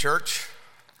Church,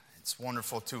 it's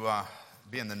wonderful to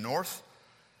be in the north.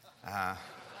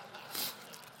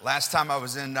 Last time I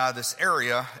was in this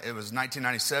area, it was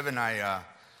 1997. I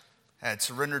had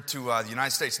surrendered to the United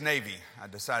States Navy. I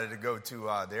decided to go to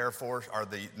the Air Force, or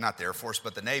not the Air Force,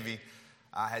 but the Navy.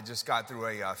 I had just got through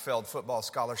a failed football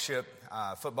scholarship.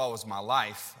 Football was my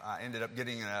life. I ended up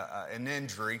getting an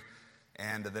injury,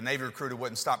 and the Navy recruiter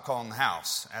wouldn't stop calling the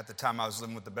house. At the time, I was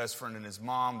living with the best friend and his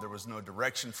mom. There was no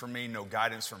direction for me, no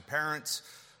guidance from parents.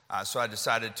 So I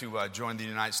decided to join the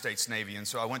United States Navy. And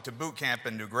so I went to boot camp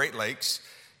in New Great Lakes.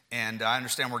 And I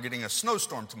understand we're getting a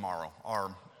snowstorm tomorrow,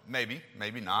 or maybe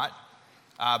not.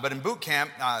 But in boot camp,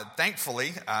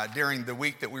 thankfully, during the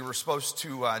week that we were supposed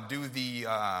to do the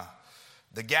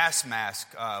gas mask,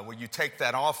 where you take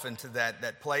that off into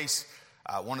that place,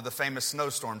 one of the famous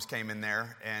snowstorms came in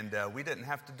there, and we didn't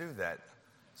have to do that.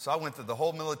 So I went through the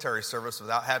whole military service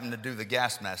without having to do the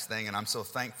gas mask thing, and I'm so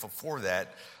thankful for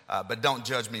that. But don't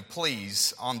judge me,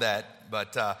 please, on that.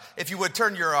 But if you would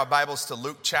turn your Bibles to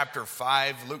Luke chapter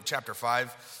 5. Luke chapter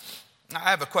 5. I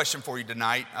have a question for you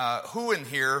tonight. Who in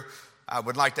here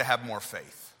would like to have more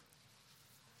faith?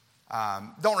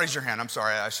 Don't raise your hand. I'm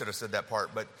sorry, I should have said that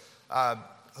part. But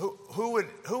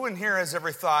who in here has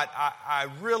ever thought, I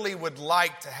really would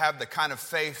like to have the kind of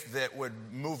faith that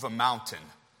would move a mountain?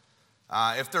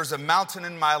 If there's a mountain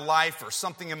in my life or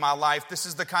something in my life, this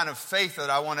is the kind of faith that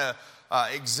I want to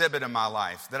exhibit in my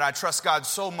life, that I trust God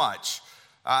so much,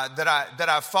 that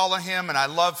I follow Him and I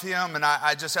love Him, and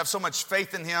I just have so much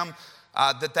faith in Him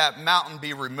that mountain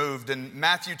be removed. In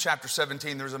Matthew chapter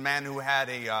 17, there's a man who had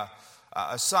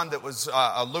a son that was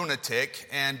a lunatic,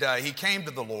 and he came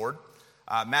to the Lord.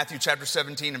 Matthew chapter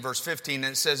 17 and verse 15,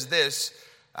 and it says this,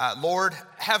 Lord,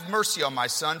 have mercy on my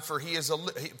son, for he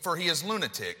is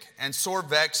lunatic, and sore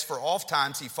vexed, for oft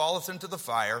times he falleth into the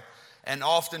fire, and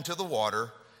oft into the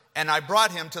water. And I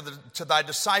brought him to thy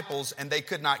disciples, and they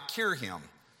could not cure him.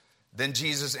 Then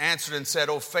Jesus answered and said,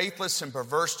 O faithless and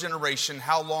perverse generation,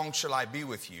 how long shall I be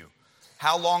with you?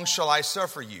 How long shall I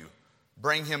suffer you?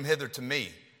 Bring him hither to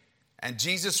me. And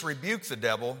Jesus rebuked the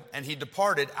devil, and he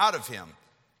departed out of him.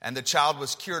 And the child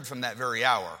was cured from that very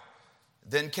hour.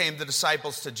 Then came the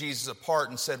disciples to Jesus apart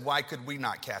and said, Why could we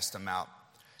not cast him out?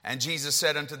 And Jesus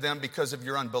said unto them, Because of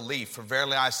your unbelief. For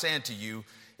verily I say unto you,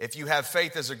 if you have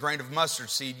faith as a grain of mustard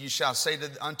seed, you shall say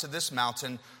unto this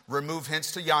mountain, Remove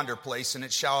hence to yonder place, and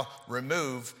it shall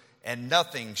remove, and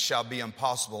nothing shall be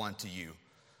impossible unto you.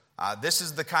 This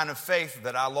is the kind of faith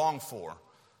that I long for.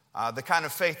 The kind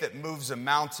of faith that moves a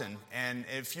mountain. And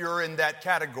if you're in that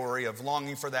category of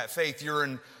longing for that faith, you're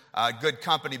in good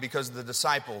company, because the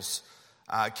disciples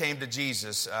came to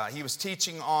Jesus. He was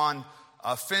teaching on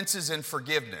offenses and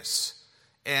forgiveness.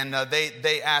 And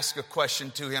they asked a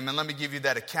question to him. And let me give you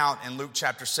that account in Luke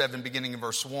chapter 7, beginning in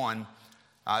verse 1.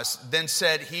 Then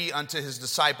said he unto his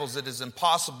disciples, It is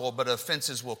impossible, but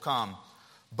offenses will come.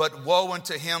 But woe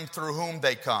unto him through whom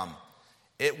they come.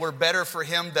 It were better for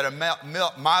him that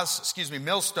a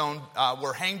millstone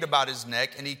were hanged about his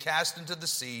neck, and he cast into the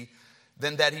sea,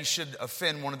 than that he should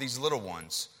offend one of these little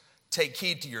ones. Take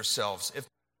heed to yourselves.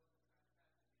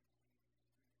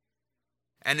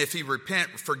 And if he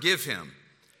repent, forgive him.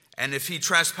 And if he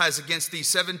trespass against thee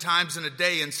 7 times in a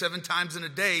day, and 7 times in a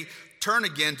day turn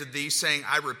again to thee, saying,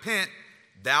 I repent,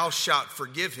 thou shalt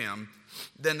forgive him.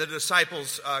 Then the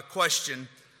disciples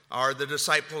are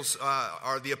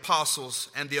the apostles,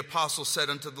 and the apostles said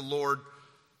unto the Lord,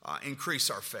 increase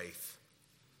our faith.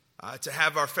 To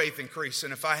have our faith increase.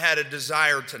 And if I had a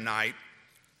desire tonight,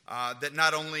 that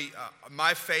not only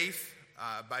my faith,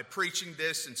 by preaching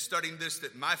this and studying this,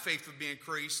 that my faith would be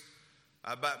increased,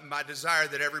 but my desire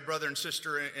that every brother and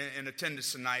sister in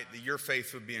attendance tonight, that your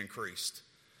faith would be increased.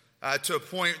 To a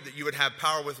point that you would have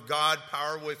power with God,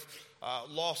 power with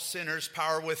lost sinners,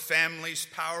 power with families,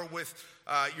 power with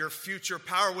your future,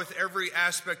 power with every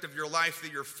aspect of your life,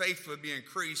 that your faith would be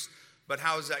increased. But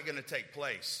how is that going to take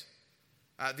place?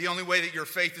 The only way that your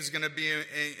faith is going to be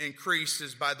increased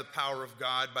is by the power of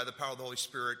God, by the power of the Holy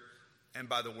Spirit, and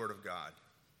by the Word of God.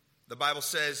 The Bible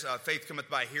says, faith cometh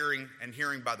by hearing, and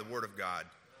hearing by the Word of God.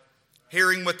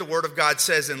 Hearing what the Word of God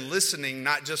says and listening,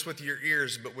 not just with your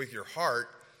ears, but with your heart,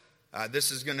 this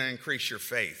is going to increase your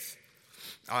faith.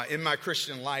 In my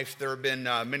Christian life, there have been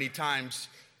many times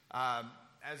as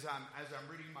I'm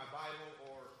reading my Bible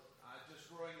or just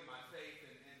growing in my faith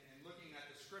and looking at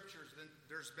the Scriptures, then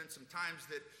there's been some times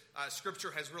that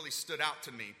Scripture has really stood out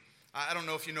to me. I don't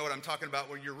know if you know what I'm talking about,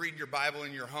 where you're reading your Bible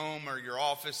in your home or your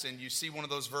office and you see one of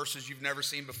those verses you've never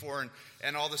seen before,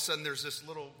 and all of a sudden there's this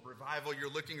little revival. You're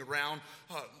looking around,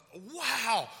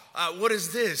 wow, what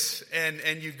is this?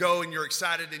 And you go and you're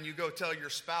excited and you go tell your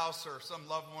spouse or some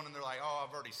loved one and they're like, oh,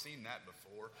 I've already seen that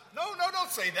before. No,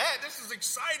 don't say that. This is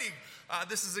exciting.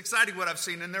 This is exciting what I've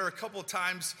seen. And there are a couple of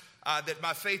times that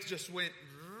my faith just went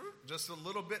just a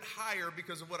little bit higher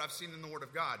because of what I've seen in the Word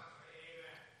of God.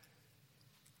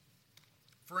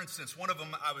 For instance, one of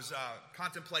them I was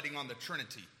contemplating on the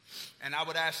Trinity. And I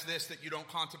would ask this, that you don't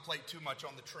contemplate too much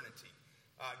on the Trinity.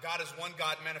 God is one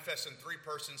God manifest in three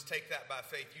persons. Take that by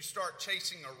faith. You start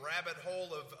chasing a rabbit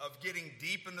hole of getting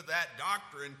deep into that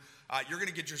doctrine, you're going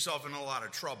to get yourself in a lot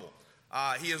of trouble.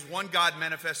 He is one God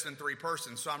manifest in three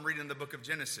persons. So I'm reading the book of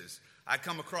Genesis. I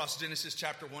come across Genesis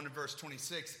chapter 1 and verse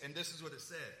 26, and this is what it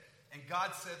said. And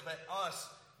God said, let us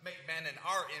make man in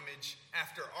our image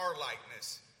after our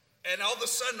likeness. And all of a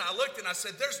sudden I looked and I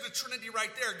said, there's the Trinity right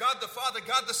there. God the Father,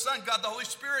 God the Son, God the Holy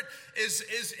Spirit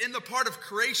is in the part of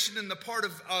creation and the part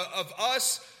of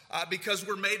us because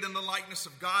we're made in the likeness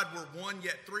of God. We're one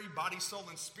yet three, body, soul,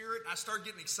 and spirit. And I started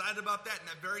getting excited about that. In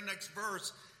that very next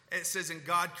verse, it says, and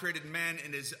God created man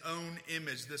in his own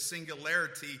image, the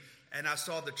singularity. And I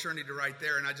saw the Trinity right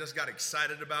there and I just got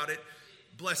excited about it.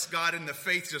 Bless God, and the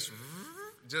faith just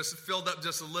filled up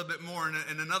just a little bit more.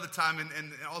 And another time,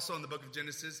 and also in the book of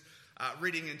Genesis,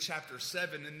 reading in chapter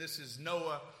 7, and this is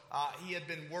Noah. He had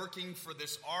been working for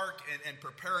this ark and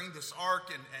preparing this ark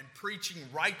and preaching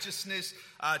righteousness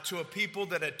to a people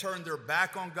that had turned their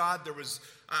back on God. There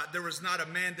was not a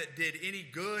man that did any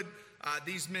good.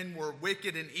 These men were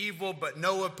wicked and evil, but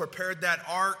Noah prepared that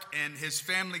ark, and his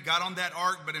family got on that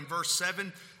ark. But in verse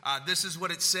 7, this is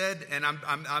what it said, and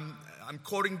I'm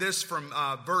quoting this from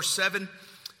verse 7.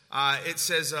 It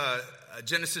says,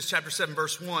 Genesis chapter 7,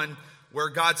 verse 1, where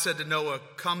God said to Noah,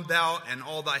 come thou and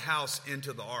all thy house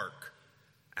into the ark.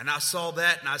 And I saw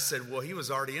that and I said, well, he was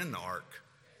already in the ark.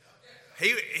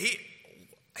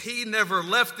 He never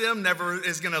left them, never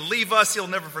is going to leave us. He'll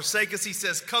never forsake us. He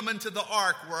says, come into the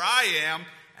ark where I am.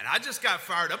 And I just got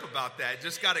fired up about that.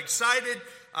 Just got excited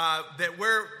that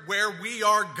where we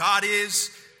are, God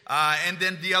is. And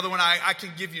then the other one, I can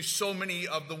give you so many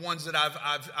of the ones that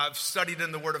I've studied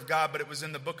in the Word of God, but it was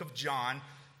in the book of John,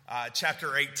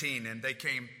 chapter 18, and they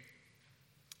came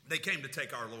to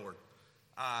take our Lord.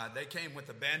 They came with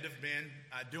a band of men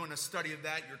doing a study of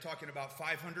that. You're talking about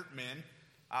 500 men.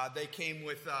 They came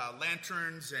with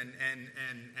lanterns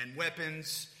and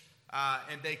weapons,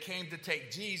 and they came to take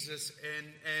Jesus.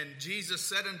 And Jesus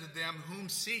said unto them, whom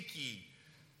seek ye?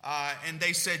 And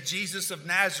they said, Jesus of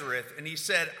Nazareth. And he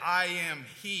said, I am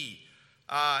he.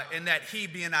 And that he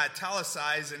being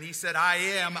italicized. And he said, I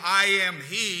am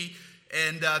he.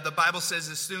 And the Bible says,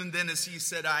 as soon then as he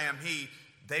said, I am he,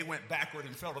 they went backward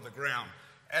and fell to the ground.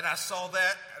 And I saw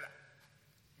that.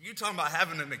 You're talking about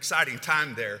having an exciting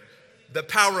time there. The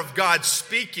power of God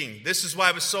speaking. This is why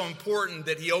it was so important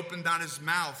that he opened not his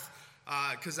mouth.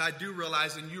 Because I do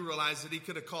realize, and you realize, that he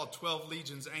could have called 12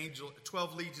 legions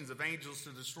of angels to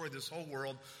destroy this whole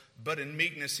world. But in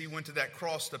meekness, he went to that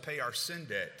cross to pay our sin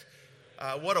debt.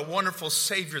 What a wonderful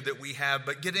Savior that we have.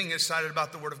 But getting excited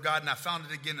about the Word of God, and I found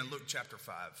it again in Luke chapter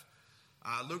 5.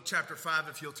 Luke chapter 5,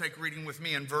 if you'll take reading with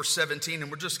me in verse 17.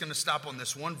 And we're just going to stop on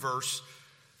this one verse.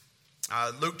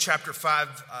 Luke chapter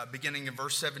 5, beginning in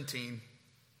verse 17.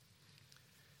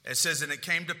 It says, and it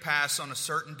came to pass on a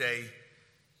certain day,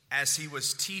 as he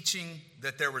was teaching,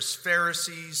 that there was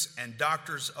Pharisees and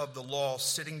doctors of the law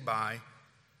sitting by,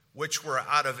 which were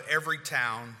out of every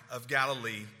town of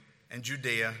Galilee and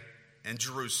Judea and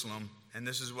Jerusalem. And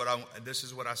this is what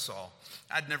I saw.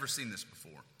 I'd never seen this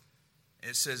before.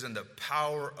 It says, and the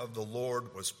power of the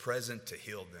Lord was present to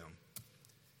heal them.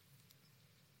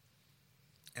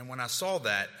 And when I saw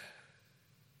that,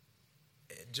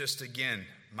 just again,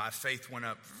 my faith went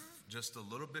up just a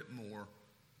little bit more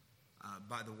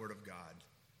by the Word of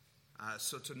God.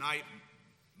 So tonight,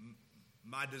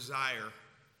 my desire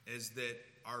is that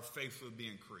our faith would be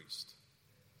increased.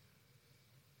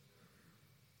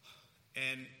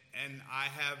 And I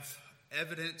have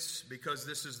evidence, because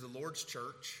this is the Lord's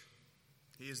church.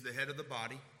 He is the head of the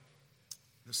body,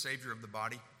 the Savior of the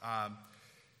body.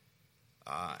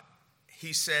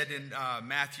 He said in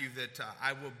Matthew that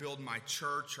I will build my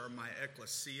church, or my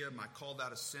ecclesia, my called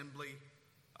out assembly,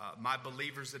 my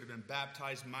believers that have been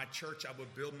baptized, my church. I will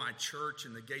build my church,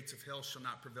 and the gates of hell shall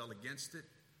not prevail against it.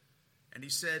 And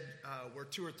he said, where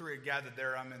two or three are gathered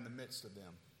there, I'm in the midst of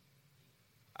them.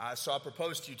 So I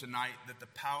propose to you tonight that the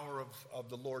power of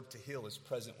the Lord to heal is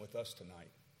present with us tonight.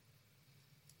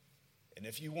 And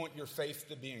if you want your faith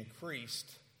to be increased,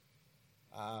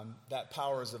 that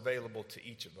power is available to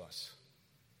each of us.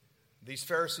 These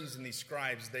Pharisees and these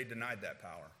scribes, they denied that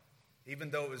power, even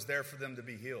though it was there for them to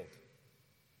be healed.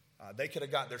 They could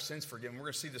have got their sins forgiven. We're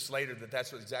going to see this later,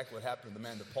 that's exactly what happened to the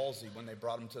man with palsy when they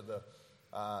brought him to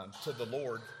the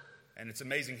Lord. And it's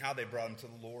amazing how they brought him to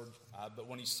the Lord. But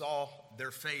when he saw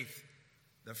their faith,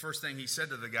 the first thing he said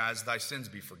to the guys, "Thy sins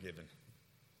be forgiven."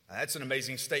 That's an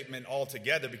amazing statement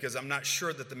altogether, because I'm not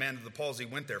sure that the man with the palsy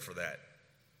went there for that.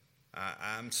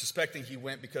 I'm suspecting he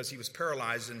went because he was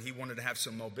paralyzed and he wanted to have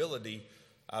some mobility.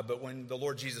 But when the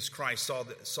Lord Jesus Christ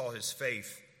saw his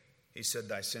faith, he said,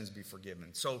 "Thy sins be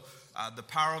forgiven." So the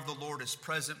power of the Lord is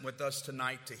present with us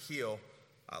tonight to heal.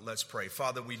 Let's pray.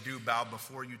 Father, we do bow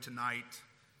before you tonight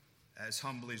as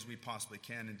humbly as we possibly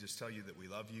can and just tell you that we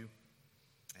love you.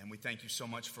 And we thank you so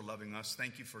much for loving us.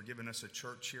 Thank you for giving us a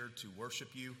church here to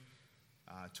worship you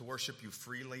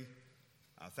freely.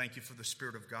 Thank you for the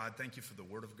Spirit of God. Thank you for the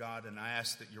Word of God. And I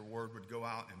ask that your Word would go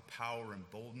out in power and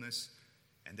boldness,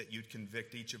 and that you'd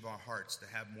convict each of our hearts to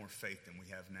have more faith than we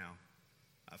have now.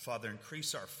 Father,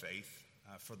 increase our faith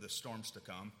for the storms to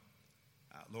come.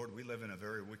 Lord, we live in a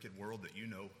very wicked world that you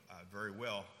know very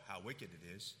well how wicked it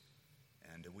is.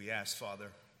 And we ask,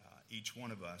 Father, each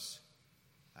one of us,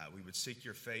 we would seek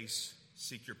your face,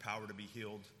 seek your power to be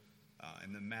healed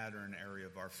in the matter and area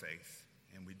of our faith.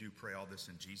 And we do pray all this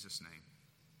in Jesus' name.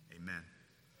 Amen.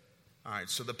 All right,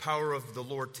 so the power of the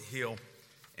Lord to heal.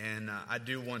 And I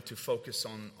do want to focus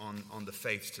on the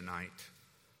faith tonight.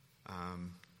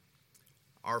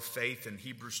 Our faith in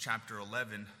Hebrews chapter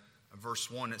 11, verse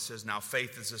 1, it says, "Now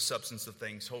faith is the substance of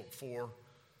things hoped for,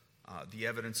 the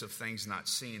evidence of things not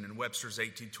seen." In Webster's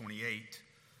 1828,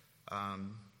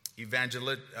 the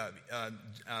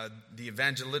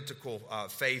evangelical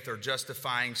faith, or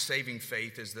justifying, saving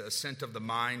faith, is the assent of the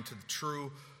mind to the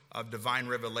true of divine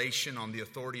revelation on the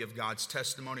authority of God's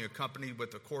testimony, accompanied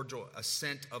with a cordial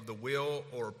assent of the will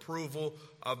or approval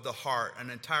of the heart, an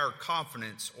entire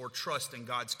confidence or trust in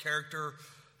God's character,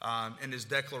 in his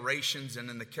declarations, and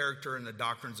in the character and the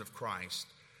doctrines of Christ,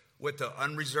 with the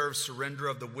unreserved surrender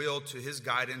of the will to his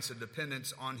guidance and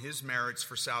dependence on his merits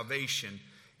for salvation.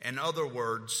 In other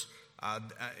words,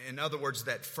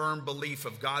 that firm belief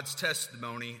of God's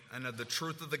testimony and of the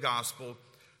truth of the gospel,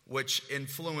 which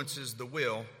influences the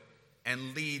will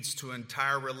and leads to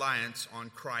entire reliance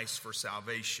on Christ for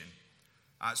salvation.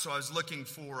 So I was looking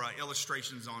for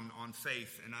illustrations on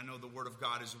faith, and I know the Word of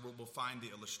God is where we'll find the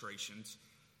illustrations.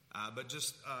 But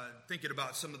just thinking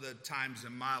about some of the times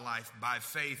in my life by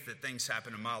faith that things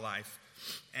happen in my life.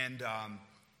 And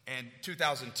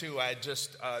 2002, I had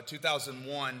just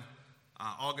 2001,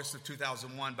 August of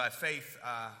 2001, by faith,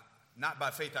 not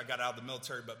by faith I got out of the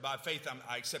military, but by faith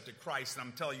I accepted Christ, and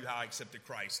I'm telling you how I accepted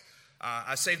Christ.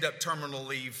 I saved up terminal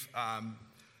leave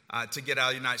to get out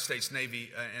of the United States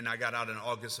Navy, and I got out in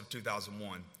August of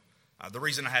 2001. The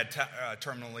reason I had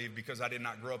terminal leave because I did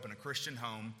not grow up in a Christian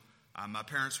home. My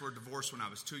parents were divorced when I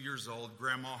was 2 years old.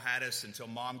 Grandma had us until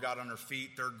Mom got on her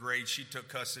feet. 3rd grade, she took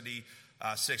custody.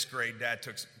 6th grade, Dad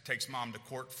takes Mom to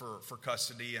court for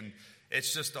custody. And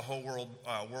it's just a whole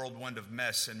whirlwind of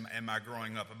mess in my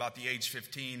growing up. About the age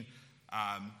 15,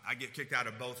 I get kicked out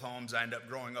of both homes. I end up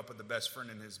growing up with the best friend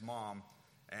and his mom.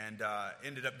 And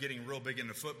ended up getting real big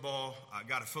into football. I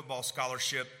got a football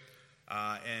scholarship.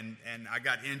 And I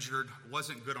got injured,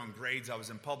 wasn't good on grades. I was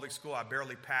in public school. I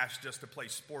barely passed just to play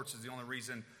sports is the only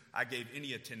reason I gave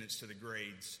any attendance to the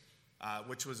grades,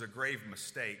 which was a grave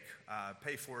mistake.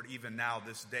 Pay for it even now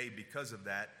this day because of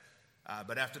that.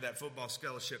 But after that football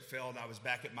scholarship failed, I was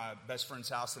back at my best friend's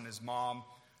house and his mom,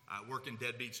 working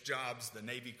deadbeats jobs. The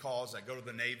Navy calls. I go to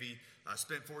the Navy. I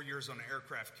spent 4 years on an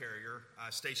aircraft carrier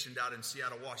stationed out in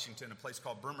Seattle, Washington, a place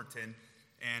called Bremerton.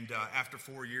 And after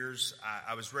 4 years,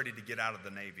 I was ready to get out of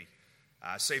the Navy.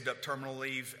 I saved up terminal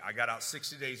leave. I got out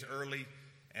 60 days early.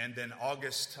 And then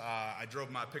August, I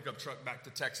drove my pickup truck back to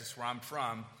Texas, where I'm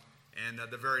from. And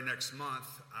the very next month,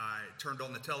 I turned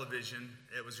on the television.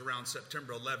 It was around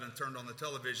September 11th, turned on the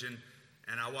television,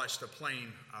 and I watched a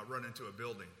plane run into a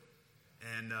building.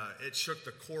 And it shook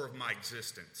the core of my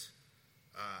existence.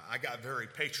 I got very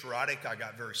patriotic. I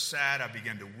got very sad. I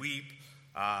began to weep.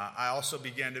 I also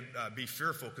began to be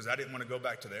fearful because I didn't want to go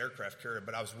back to the aircraft carrier,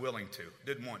 but I was willing to,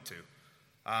 didn't want to.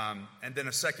 And then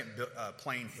a second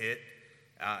plane hit,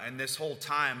 and this whole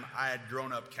time I had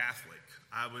grown up Catholic.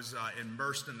 I was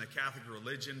immersed in the Catholic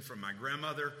religion from my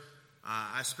grandmother.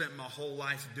 I spent my whole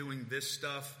life doing this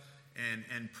stuff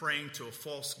and praying to a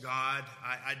false god.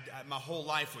 My whole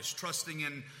life was trusting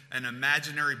in an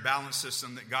imaginary balance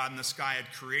system that God in the sky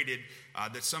had created,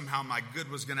 that somehow my good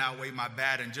was going to outweigh my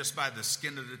bad, and just by the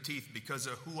skin of the teeth, because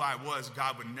of who I was,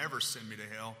 God would never send me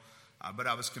to hell. but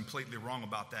I was completely wrong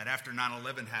about that. After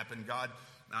 9/11 happened, God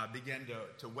began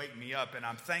to wake me up, and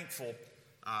I'm thankful,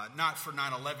 not for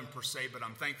 9/11 per se, but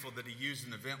I'm thankful that he used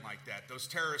an event like that. Those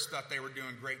terrorists thought they were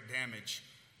doing great damage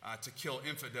to kill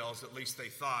infidels, at least they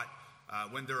thought,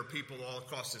 when there were people all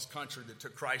across this country that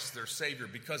took Christ as their Savior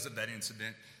because of that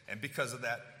incident, and because of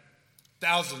that,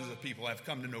 thousands of people have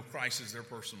come to know Christ as their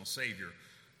personal Savior.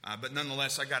 But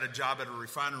nonetheless, I got a job at a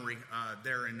refinery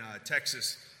there in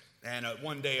Texas. And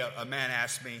one day a man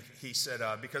asked me, he said,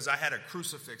 because I had a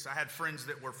crucifix. I had friends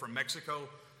that were from Mexico.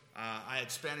 I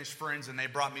had Spanish friends, and they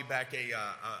brought me back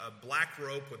a black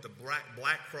rope with a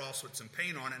black cross with some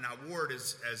paint on it. And I wore it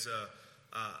as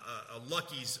a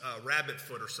Lucky's rabbit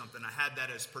foot or something. I had that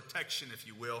as protection, if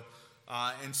you will.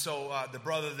 And so the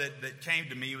brother that came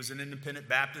to me was an independent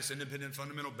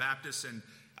fundamental Baptist. And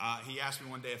he asked me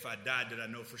one day if I died, did I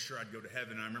know for sure I'd go to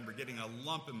heaven? And I remember getting a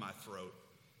lump in my throat.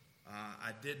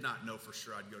 I did not know for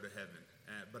sure I'd go to heaven,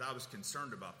 but I was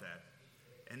concerned about that.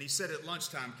 And he said at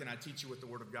lunchtime, can I teach you what the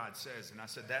Word of God says? And I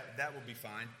said, that will be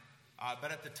fine.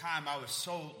 But at the time, I was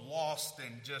so lost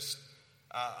and just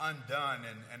undone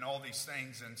and all these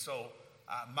things. And so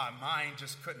my mind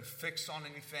just couldn't fix on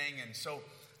anything. And so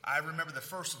I remember the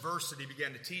first verse that he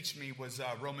began to teach me was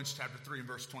Romans chapter 3 and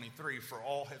verse 23. For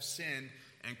all have sinned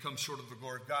and come short of the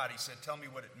glory of God. He said, tell me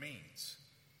what it means.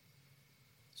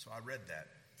 So I read that.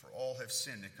 For all have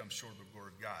sinned and come short of the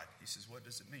glory of God. He says, what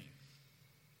does it mean?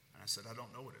 And I said, I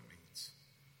don't know what it means.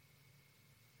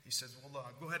 He says, well,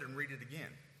 go ahead and read it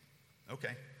again.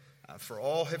 Okay. For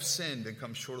all have sinned and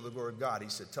come short of the glory of God. He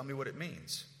said, tell me what it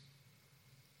means.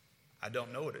 I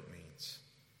don't know what it means.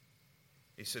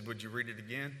 He said, would you read it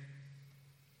again?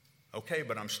 Okay,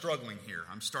 but I'm struggling here.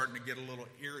 I'm starting to get a little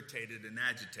irritated and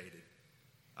agitated.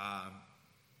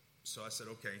 So I said,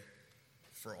 okay.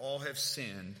 For all have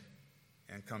sinned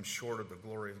and come short of the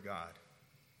glory of God.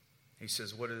 He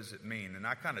says, what does it mean? And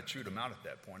I kind of chewed him out at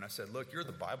that point. I said, look, you're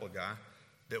the Bible guy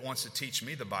that wants to teach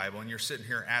me the Bible, and you're sitting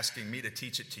here asking me to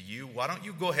teach it to you. Why don't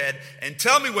you go ahead and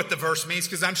tell me what the verse means,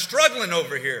 because I'm struggling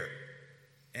over here.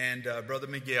 And Brother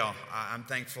Miguel, I'm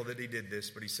thankful that he did this,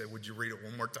 but he said, would you read it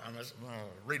one more time? I said,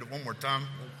 read it one more time.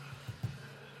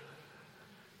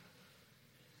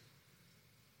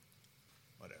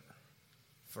 Whatever.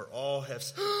 For all have...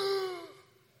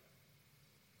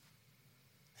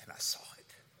 And I saw it.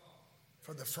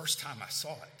 For the first time, I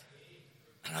saw it.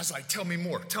 And I was like, tell me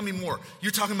more. Tell me more.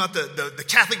 You're talking about the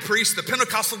Catholic priest, the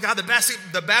Pentecostal guy,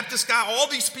 the Baptist guy. All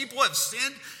these people have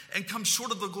sinned and come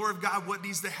short of the glory of God. What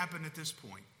needs to happen at this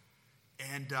point?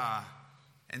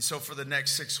 And so for the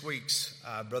next 6 weeks,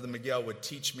 Brother Miguel would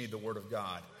teach me the Word of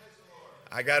God.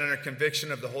 I got in a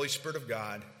conviction of the Holy Spirit of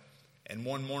God. And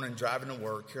one morning, driving to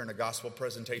work, hearing a gospel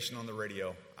presentation on the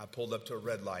radio, I pulled up to a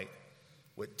red light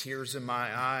with tears in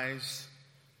my eyes.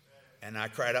 And I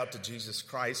cried out to Jesus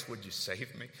Christ, would you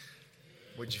save me?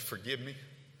 Would you forgive me?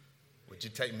 Would you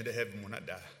take me to heaven when I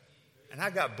die? And I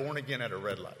got born again at a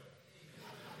red light.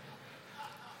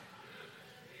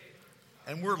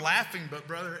 And we're laughing, but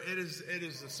brother, it is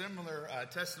a similar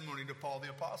testimony to Paul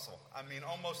the Apostle. I mean,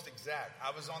 almost exact.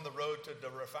 I was on the road to the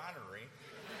refinery,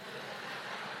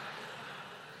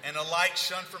 and a light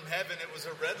shone from heaven. It was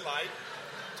a red light,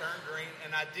 turned green,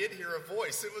 and I did hear a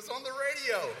voice. It was on the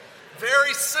radio.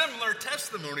 Very similar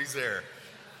testimonies there.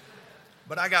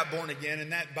 But I got born again,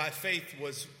 and that by faith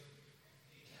was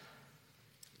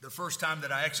the first time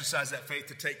that I exercised that faith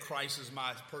to take Christ as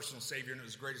my personal Savior, and it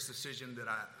was the greatest decision that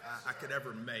I could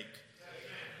ever make.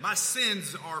 My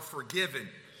sins are forgiven.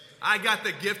 I got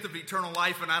the gift of eternal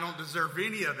life, and I don't deserve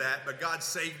any of that, but God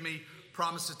saved me,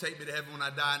 promised to take me to heaven when I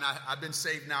die, and I've been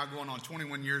saved now going on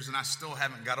 21 years, and I still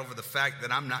haven't got over the fact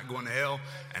that I'm not going to hell,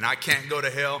 and I can't go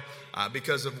to hell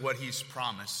because of what He's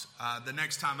promised. The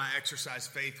next time I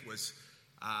exercised faith was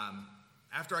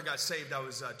after I got saved. I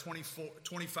was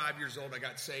 25 years old. I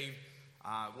got saved.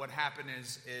 What happened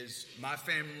is my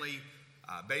family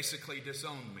basically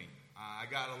disowned me. I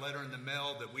got a letter in the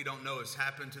mail that we don't know has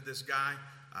happened to this guy.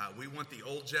 We want the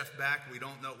old Jeff back. We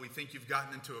don't know. We think you've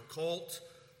gotten into a cult.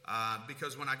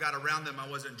 Because when I got around them, I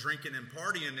wasn't drinking and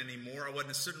partying anymore. I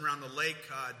wasn't sitting around the lake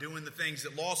doing the things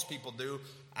that lost people do.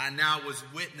 I now was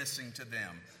witnessing to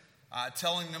them,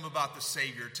 telling them about the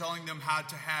Savior, telling them how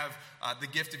to have the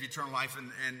gift of eternal life.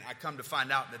 And I come to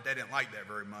find out that they didn't like that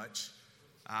very much.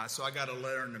 So I got a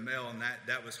letter in the mail, and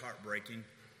that was heartbreaking.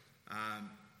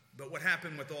 But what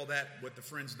happened with all that, with the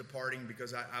friends departing,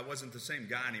 because I wasn't the same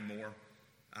guy anymore.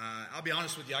 I'll be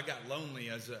honest with you, I got lonely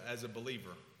as a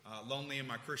believer. Lonely in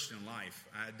my Christian life.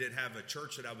 I did have a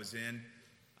church that I was in,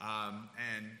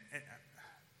 and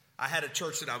I had a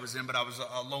church that I was in, but I was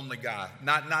a lonely guy.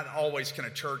 Not always can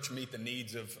a church meet the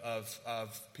needs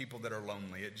of people that are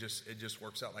lonely. It just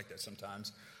works out like that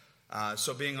sometimes.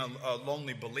 So being a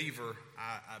lonely believer,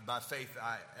 by faith,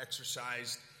 I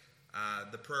exercised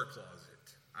the prayer closet.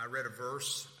 I read a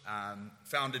verse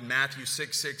found in Matthew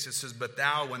 6:6. It says, "But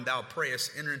thou, when thou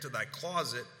prayest, enter into thy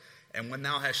closet, and when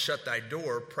thou hast shut thy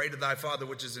door, pray to thy Father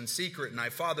which is in secret, and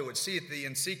thy Father which seeth thee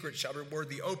in secret shall reward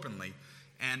thee openly."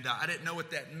 And I didn't know what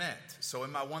that meant. So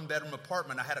in my one-bedroom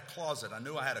apartment, I had a closet. I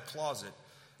knew I had a closet.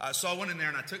 So I went in there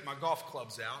and I took my golf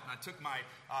clubs out, and I took my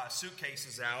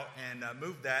suitcases out and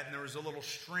moved that. And there was a little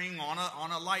string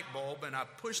on a light bulb, and I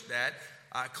pushed that.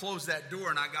 I closed that door,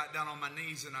 and I got down on my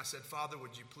knees, and I said, "Father,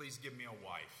 would you please give me a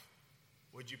wife?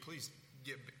 Would you please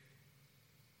give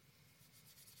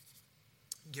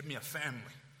me a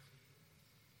family?"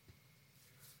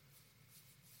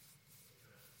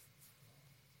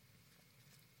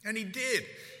 And he did.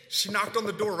 She knocked on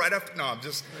the door right after. No, I'm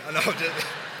just. No.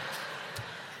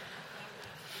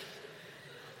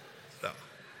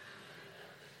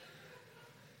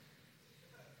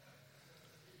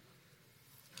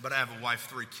 But I have a wife,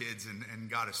 3 kids, and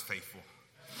God is faithful.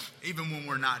 Even when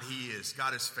we're not, He is.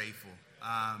 God is faithful.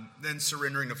 Then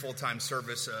surrendering to full-time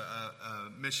service, a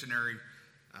missionary,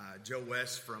 Joe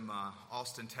West from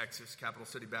Austin, Texas, Capital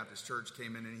City Baptist Church,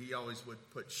 came in, and he always would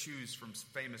put shoes from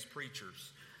famous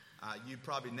preachers. You'd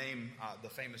probably name the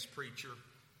famous preacher.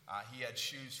 He had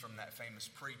shoes from that famous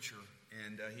preacher,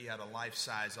 and he had a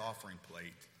life-size offering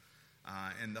plate.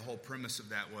 And the whole premise of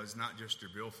that was not just your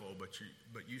billfold,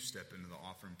 but you step into the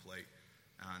offering plate.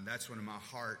 And that's when in my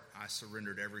heart I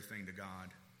surrendered everything to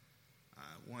God.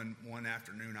 One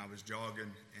afternoon I was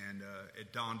jogging, and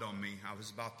it dawned on me. I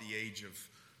was about the age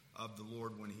of the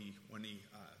Lord when he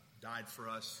died for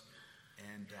us,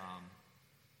 and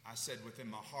I said within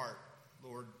my heart,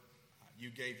 "Lord, you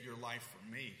gave your life for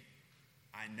me.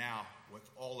 I now, with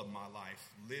all of my life,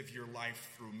 live your life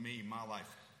through me. My life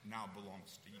now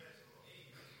belongs to you.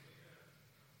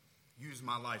 Use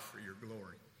my life for your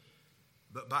glory."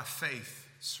 But by faith,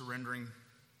 surrendering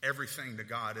everything to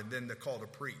God, and then the call to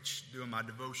preach, doing my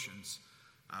devotions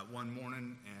one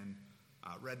morning, and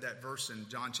read that verse in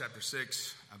John chapter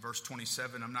 6, verse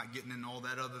 27. I'm not getting into all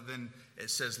that other than it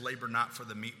says, "Labor not for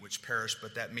the meat which perish,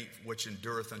 but that meat which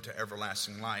endureth unto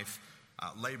everlasting life,"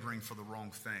 laboring for the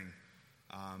wrong thing.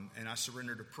 And I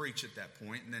surrendered to preach at that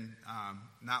point. And then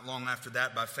not long after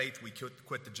that, by faith, we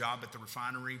quit the job at the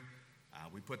refinery.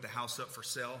 We put the house up for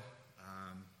sale,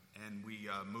 and we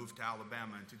moved to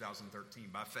Alabama in 2013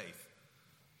 by faith.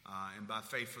 And by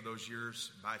faith for those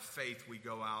years, by faith we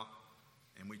go out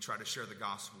and we try to share the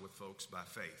gospel with folks by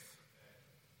faith.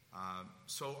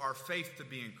 So our faith to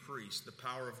be increased, the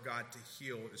power of God to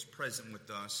heal is present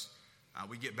with us.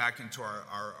 We get back into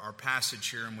our passage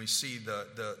here, and we see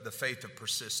the faith of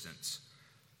persistence.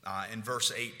 In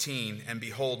verse 18, "And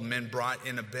behold, men brought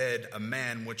in a bed a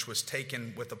man which was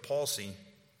taken with a palsy,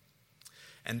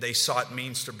 and they sought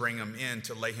means to bring him in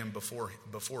to lay him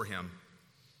before him.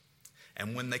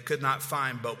 And when they could not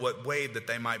find but what way that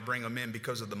they might bring him in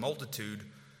because of the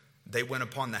multitude, they went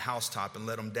upon the housetop and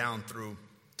let him down through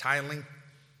tiling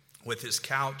with his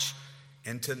couch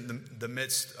into the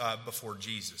midst before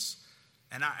Jesus."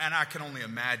 And I can only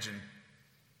imagine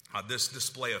this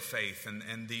display of faith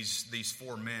and these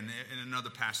 4 men. In another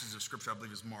passage of Scripture, I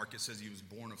believe it's Mark, it says he was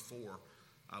born of 4,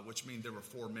 which means there were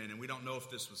 4 men. And we don't know if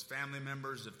this was family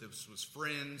members, if this was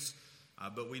friends,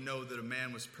 but we know that a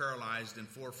man was paralyzed, and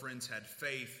 4 friends had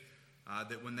faith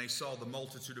that when they saw the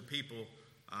multitude of people,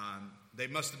 they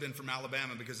must have been from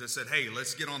Alabama, because they said, "Hey,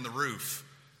 let's get on the roof.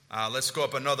 Let's go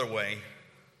up another way."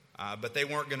 But they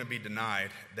weren't going to be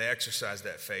denied. They exercised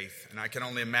that faith. And I can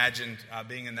only imagine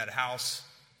being in that house,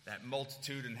 that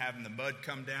multitude, and having the mud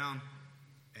come down,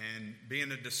 and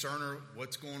being a discerner,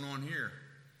 what's going on here?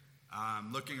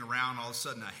 Looking around, all of a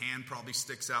sudden a hand probably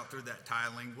sticks out through that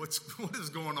tiling. What is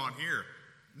going on here?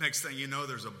 Next thing you know,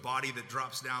 there's a body that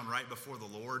drops down right before the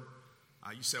Lord.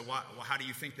 You say, well, how do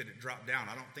you think that it dropped down?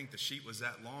 I don't think the sheet was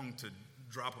that long to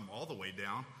drop them all the way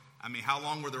down. I mean, how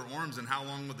long were their arms and how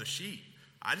long were the sheet?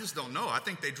 I just don't know. I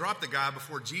think they dropped the guy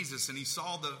before Jesus, and he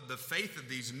saw the faith of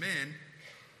these men,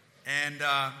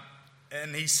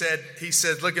 and he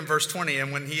said, look in verse 20,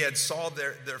 "And when he had saw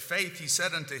their faith, he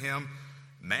said unto him,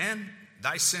 Man,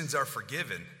 thy sins are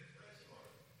forgiven."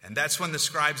 And that's when the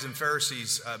scribes and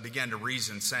Pharisees began to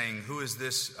reason, saying, "Who is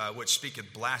this which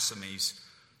speaketh blasphemies?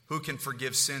 Who can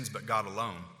forgive sins but God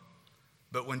alone?"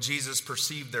 But when Jesus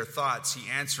perceived their thoughts, he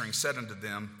answering said unto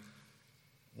them,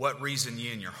 "What reason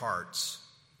ye in your hearts?"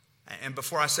 And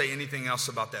before I say anything else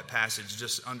about that passage,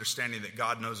 just understanding that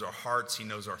God knows our hearts, He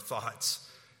knows our thoughts.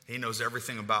 He knows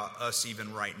everything about us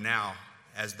even right now,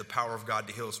 as the power of God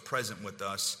to heal is present with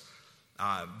us.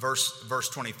 Verse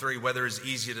 23, whether it is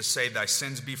easier to say, thy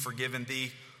sins be forgiven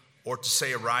thee, or to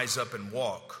say, arise up and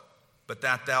walk. But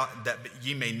that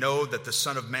ye may know that the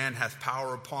Son of Man hath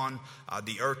power upon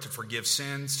the earth to forgive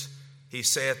sins. He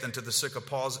saith unto the sick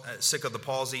of the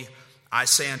palsy, I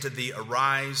say unto thee,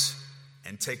 arise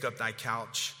and take up thy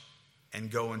couch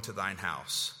and go into thine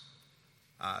house.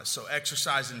 So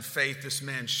exercising faith, this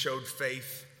man showed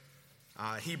faith.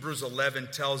 Hebrews 11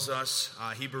 tells us,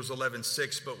 Hebrews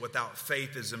 11:6, but without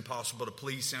faith it is impossible to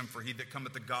please him, for he that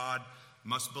cometh to God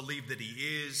must believe that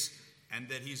he is, and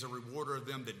that he's a rewarder of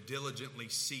them that diligently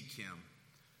seek him.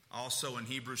 Also in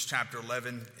Hebrews chapter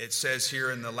 11, it says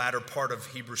here in the latter part of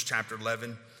Hebrews chapter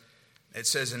 11, it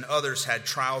says, and others had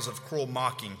trials of cruel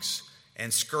mockings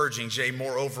and scourgings, yea,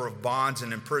 moreover of bonds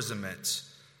and imprisonments.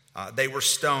 They were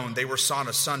stoned, they were sawn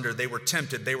asunder, they were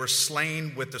tempted, they were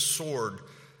slain with the sword.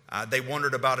 They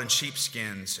wandered about in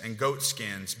sheepskins and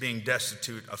goatskins, being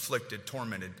destitute, afflicted,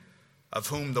 tormented, of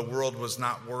whom the world was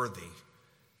not worthy.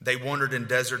 They wandered in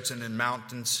deserts and in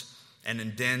mountains and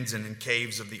in dens and in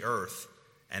caves of the earth,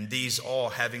 and these all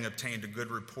having obtained a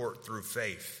good report through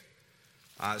faith.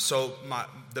 So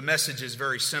the message is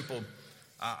very simple.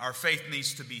 Our faith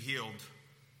needs to be healed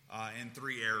in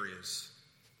three areas.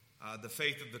 The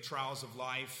faith of the trials of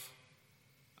life,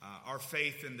 our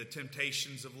faith in the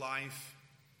temptations of life,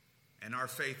 and our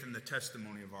faith in the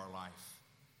testimony of our life.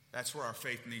 That's where our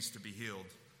faith needs to be healed.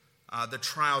 The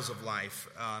trials of life.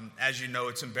 As you know,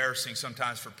 it's embarrassing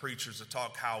sometimes for preachers to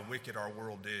talk how wicked our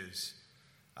world is.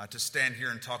 To stand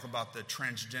here and talk about the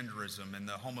transgenderism and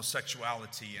the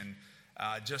homosexuality and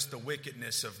just the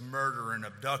wickedness of murder and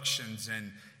abductions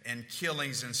and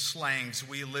killings and slayings.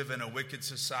 We live in a wicked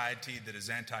society that is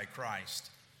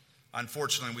anti-Christ.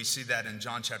 Unfortunately, we see that in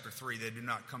John chapter 3. They do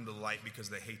not come to the light because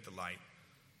they hate the light,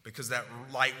 because that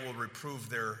light will reprove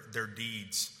their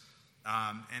deeds.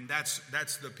 And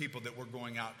that's the people that we're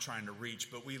going out trying to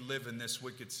reach. But we live in this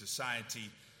wicked society.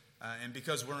 And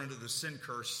because we're under the sin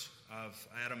curse of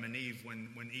Adam and Eve,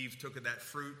 when Eve took of that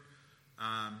fruit,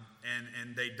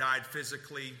 and they died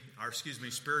spiritually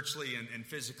and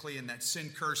physically, and that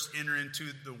sin curse entered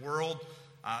into the world.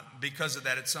 Because of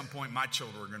that, at some point, my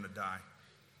children are going to die.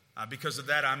 Because of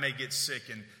that, I may get sick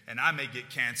and I may get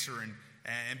cancer.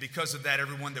 And because of that,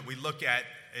 everyone that we look at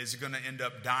is going to end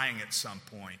up dying at some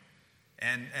point.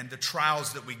 And the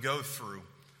trials that we go through,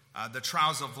 the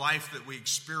trials of life that we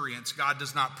experience, God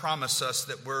does not promise us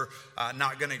that we're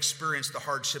not going to experience the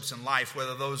hardships in life,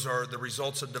 whether those are the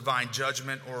results of divine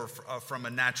judgment or from a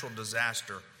natural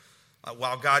disaster.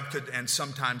 While God could and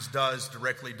sometimes does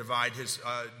directly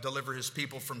deliver his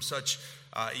people from such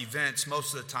events,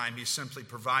 most of the time he simply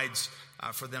provides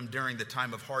for them during the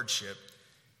time of hardship,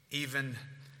 even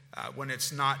when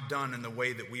it's not done in the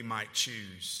way that we might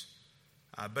choose.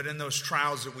 But in those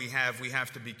trials that we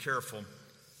have to be careful.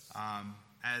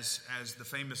 As the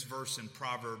famous verse in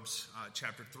Proverbs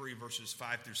chapter 3, verses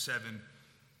 5 through 7,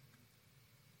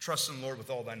 trust in the Lord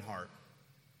with all thine heart.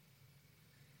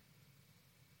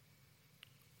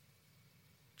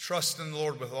 Trust in the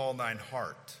Lord with all thine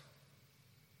heart.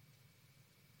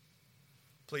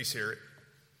 Please hear it.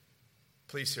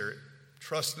 Please hear it.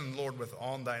 Trust in the Lord with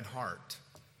all thine heart,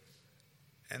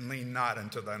 and lean not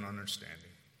unto thine understanding.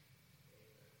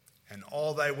 And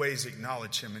all thy ways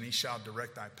acknowledge him, and he shall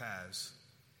direct thy paths.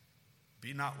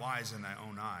 Be not wise in thy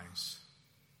own eyes.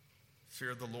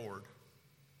 Fear the Lord.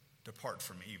 Depart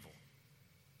from evil.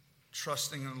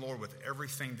 Trusting in the Lord with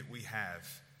everything that we have,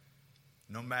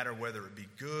 no matter whether it be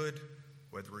good,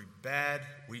 whether it be bad,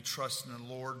 we trust in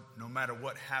the Lord no matter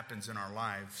what happens in our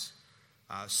lives.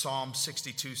 Psalm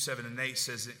 62, 7 and 8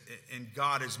 says, in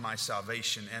God is my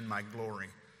salvation and my glory.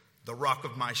 The rock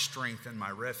of my strength and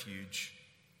my refuge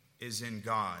is in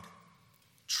God.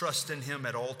 Trust in him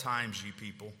at all times, ye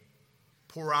people.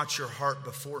 Pour out your heart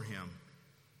before him.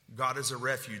 God is a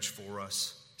refuge for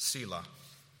us. Selah.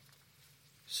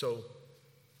 So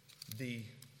the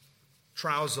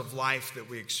trials of life that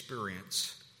we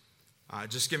experience,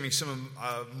 just giving some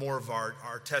more of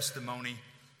our testimony,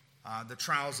 the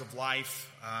trials of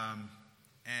life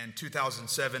in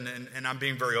 2007, and I'm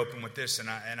being very open with this, and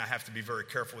I have to be very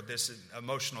careful with this. It's an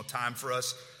emotional time for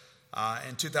us.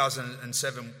 In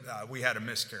 2007, we had a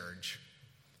miscarriage,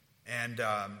 and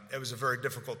it was a very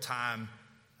difficult time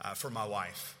for my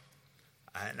wife,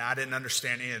 and I didn't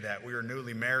understand any of that. We were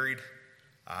newly married.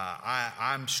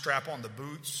 I'm strap on the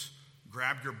boots,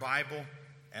 grab your Bible,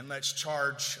 and let's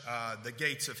charge the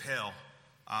gates of hell.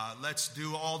 Let's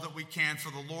do all that we can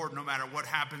for the Lord, no matter what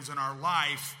happens in our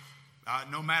life,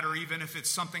 no matter even if it's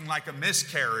something like a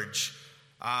miscarriage.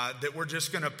 that we're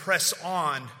just going to press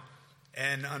on.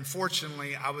 And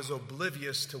unfortunately, I was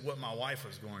oblivious to what my wife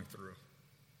was going through.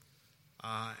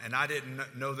 And I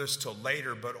didn't know this till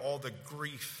later, but all the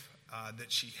grief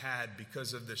that she had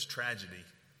because of this tragedy.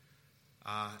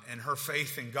 And her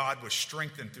faith in God was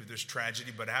strengthened through this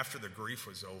tragedy, but after the grief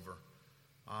was over.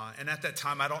 And at that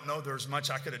time, I don't know there was much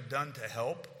I could have done to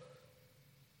help.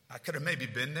 I could have maybe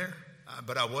been there,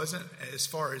 but I wasn't as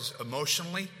far as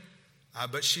emotionally.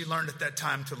 But she learned at that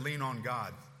time to lean on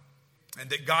God, and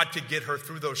that God could get her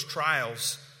through those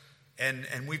trials.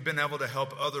 And we've been able to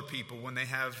help other people when they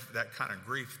have that kind of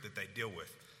grief that they deal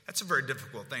with. That's a very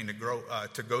difficult thing to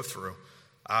go through.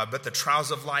 But the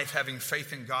trials of life, having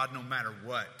faith in God no matter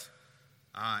what.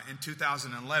 In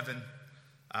 2011,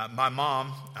 my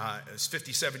mom is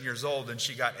 57 years old, and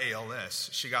she got ALS.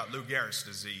 She got Lou Gehrig's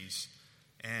disease.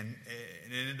 And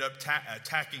it ended up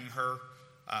attacking her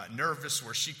nervous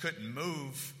where she couldn't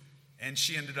move, and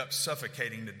she ended up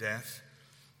suffocating to death.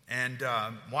 And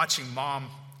watching Mom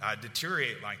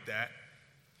deteriorate like that,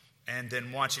 and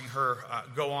then watching her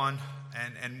go on,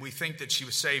 and we think that she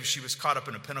was saved. She was caught up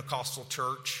in a Pentecostal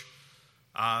church,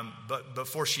 but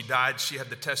before she died, she had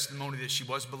the testimony that she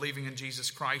was believing in Jesus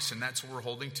Christ, and that's what we're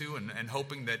holding to, and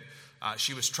hoping that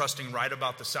she was trusting right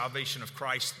about the salvation of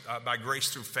Christ by grace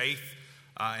through faith,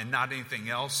 and not anything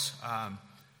else.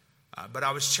 But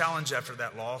I was challenged after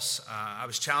that loss. I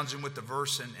was challenging with the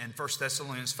verse in 1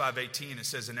 Thessalonians 5:18. It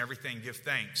says, "In everything give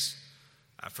thanks,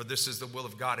 for this is the will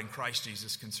of God in Christ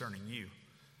Jesus concerning you."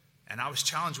 And I was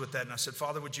challenged with that, and I said,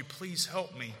 "Father, would you please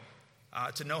help me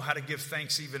to know how to give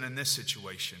thanks even in this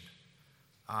situation?"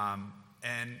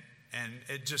 And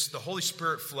it just, the Holy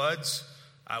Spirit floods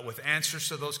with answers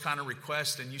to those kind of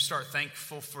requests, and you start being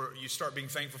thankful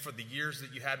for the years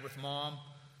that you had with Mom.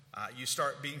 You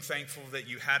start being thankful that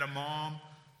you had a mom.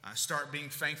 Start being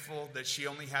thankful that she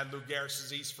only had Lou Gehrig's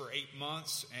disease for 8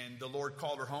 months, and the Lord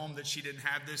called her home, that she didn't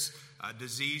have this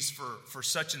disease for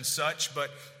such and such.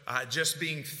 But just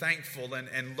being thankful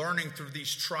and learning through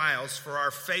these trials for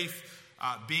our faith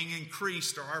being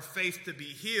increased, or our faith to be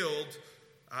healed,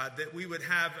 that we would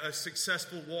have a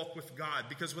successful walk with God.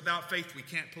 Because without faith, we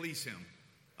can't please Him.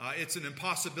 It's an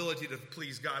impossibility to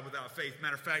please God without faith.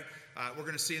 Matter of fact, we're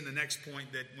going to see in the next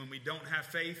point that when we don't have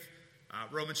faith,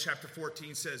 Romans chapter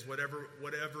 14 says,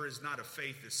 whatever is not of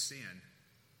faith is sin.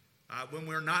 When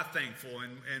we're not thankful,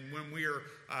 and when we are,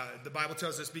 the Bible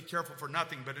tells us, be careful for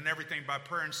nothing, but in everything by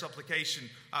prayer and supplication,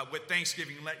 with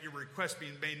thanksgiving, let your requests be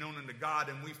made known unto God.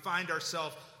 And we find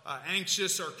ourselves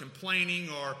anxious or complaining,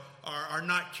 or are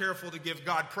not careful to give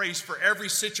God praise for every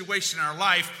situation in our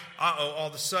life. All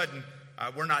of a sudden,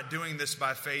 we're not doing this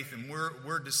by faith, and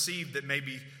we're deceived that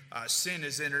maybe sin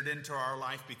has entered into our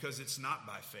life because it's not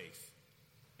by faith.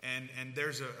 And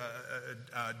there's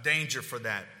a danger for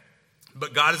that.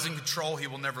 But God is in control. He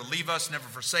will never leave us, never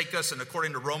forsake us. And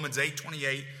according to Romans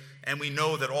 8:28, and we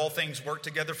know that all things work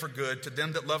together for good to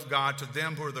them that love God, to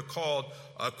them who are the called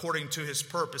according to His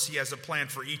purpose. He has a plan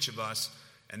for each of us,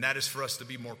 and that is for us to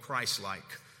be more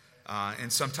Christ-like.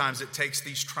 And sometimes it takes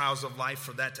these trials of life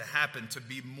for that to happen, to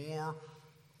be more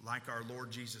like our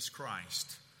Lord Jesus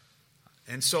Christ.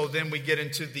 And so then we get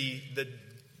into the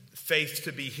faith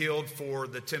to be healed for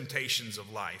the temptations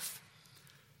of life.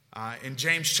 In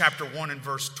James chapter 1 and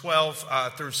verse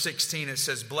 12 through 16, it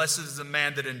says, "Blessed is the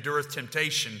man that endureth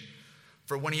temptation,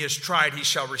 for when he is tried, he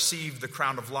shall receive the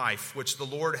crown of life, which the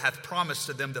Lord hath promised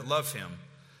to them that love him.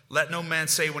 Let no man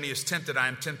say when he is tempted, I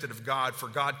am tempted of God, for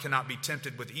God cannot be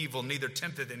tempted with evil, neither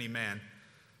tempteth any man.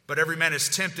 But every man is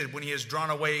tempted when he is drawn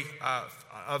away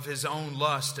of his own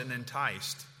lust and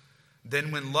enticed.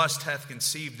 Then when lust hath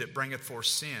conceived, it bringeth forth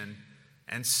sin,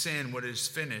 and sin, when it is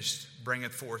finished,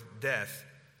 bringeth forth death.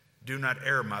 Do not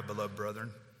err, my beloved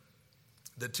brethren."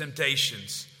 The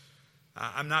temptations.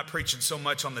 I'm not preaching so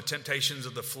much on the temptations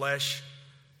of the flesh.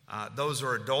 Those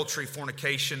are adultery,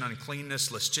 fornication, uncleanness,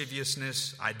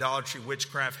 lasciviousness, idolatry,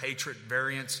 witchcraft, hatred,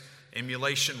 variance,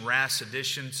 emulation, wrath,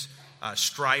 seditions,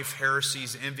 strife,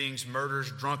 heresies, envyings, murders,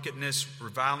 drunkenness,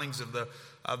 revilings of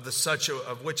the such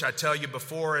of which I tell you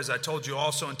before, as I told you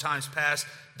also in times past,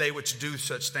 they which do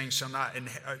such things shall not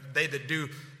they that do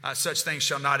such things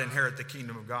shall not inherit the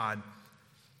kingdom of God.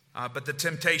 But the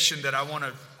temptation that I want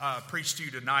to preach to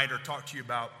you tonight or talk to you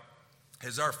about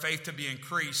is our faith to be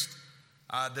increased.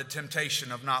 The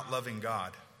temptation of not loving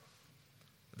God,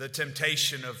 the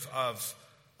temptation of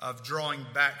drawing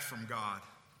back from God,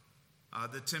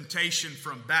 the temptation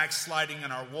from backsliding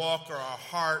in our walk or our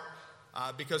heart,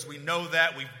 because we know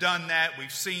that, we've done that,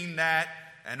 we've seen that,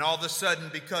 and all of a sudden,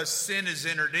 because sin has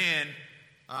entered in,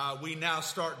 we now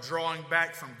start drawing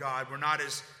back from God. We're not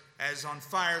as on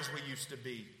fire as we used to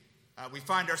be. We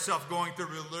find ourselves going through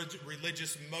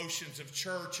religious motions of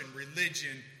church and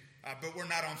religion, but we're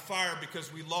not on fire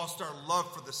because we lost our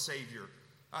love for the Savior.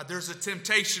 There's a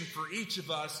temptation for each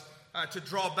of us to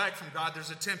draw back from God.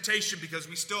 There's a temptation because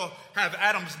we still have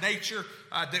Adam's nature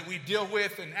that we deal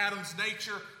with, and Adam's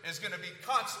nature is going to be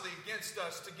constantly against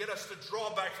us to get us to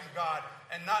draw back from God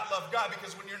and not love God,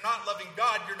 because when you're not loving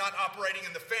God, you're not operating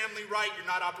in the family right, you're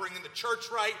not operating in the church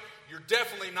right, you're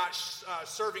definitely not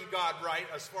serving God right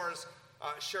as far as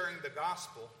sharing the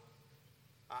gospel.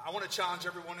 I want to challenge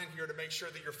everyone in here to make sure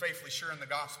that you're faithfully sharing the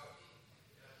gospel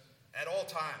at all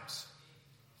times.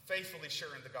 Faithfully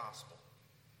sharing the gospel.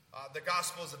 The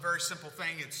gospel is a very simple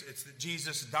thing. It's that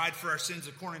Jesus died for our sins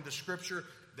according to Scripture,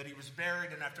 that he was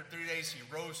buried, and after 3 days he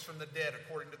rose from the dead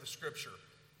according to the Scripture.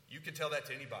 You can tell that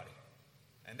to anybody.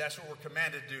 And that's what we're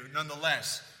commanded to do.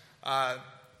 Nonetheless, I'm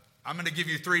going to give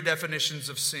you 3 definitions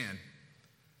of sin.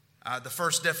 The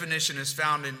first definition is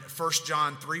found in 1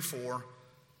 John 3:4.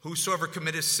 Whosoever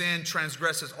committeth sin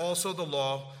transgresses also the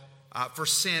law, for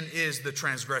sin is the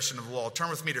transgression of the law. Turn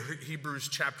with me to Hebrews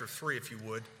chapter 3, if you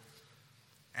would.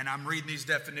 And I'm reading these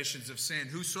definitions of sin.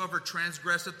 Whosoever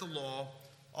transgresseth the law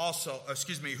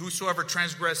whosoever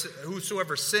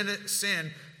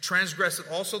sin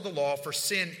transgresseth also the law, for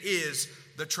sin is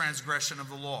the transgression of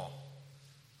the law.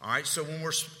 All right, so when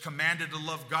we're commanded to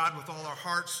love God with all our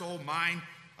heart, soul, mind,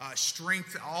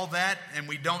 strength, all that, and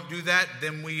we don't do that,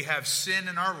 then we have sin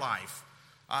in our life.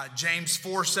 James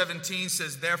 4:17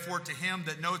 says, therefore to him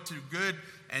that knoweth to do good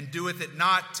and doeth it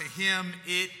not, to him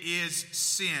it is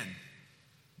sin.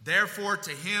 Therefore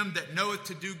to him that knoweth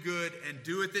to do good and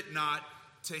doeth it not,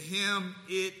 to him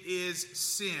it is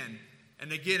sin.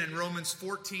 And again in Romans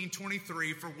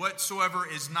 14:23, for whatsoever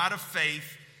is not of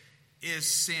faith is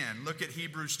sin. Look at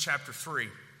Hebrews chapter 3.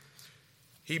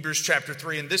 Hebrews chapter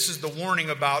 3, and this is the warning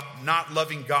about not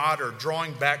loving God or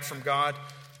drawing back from God.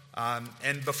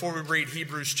 And before we read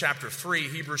Hebrews chapter 3,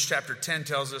 Hebrews chapter 10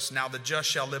 tells us, now the just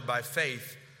shall live by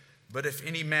faith, but if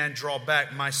any man draw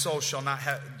back, my soul shall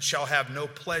have no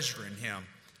pleasure in him.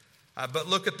 But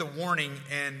look at the warning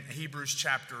in Hebrews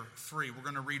chapter 3. We're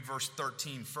going to read verse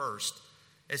 13 first.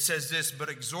 It says this, but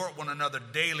exhort one another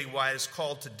daily while it is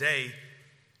called today,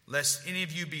 lest any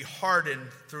of you be hardened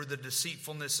through the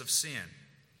deceitfulness of sin.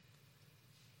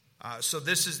 So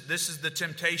this is the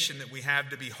temptation that we have,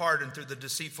 to be hardened through the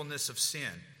deceitfulness of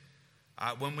sin.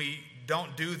 When we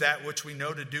don't do that which we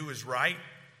know to do is right,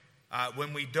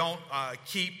 when we don't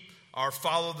keep or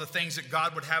follow the things that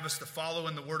God would have us to follow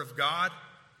in the Word of God,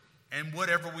 and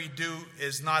whatever we do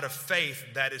is not of faith,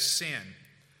 that is sin.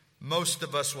 Most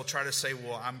of us will try to say,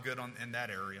 well, I'm good in that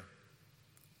area.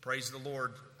 Praise the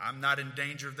Lord. I'm not in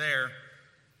danger there.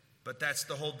 But that's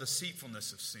the whole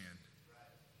deceitfulness of sin.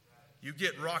 You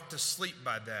get rocked to sleep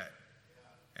by that.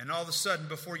 And all of a sudden,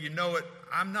 before you know it,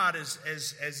 I'm not as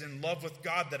in love with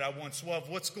God that I once was.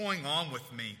 What's going on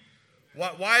with me?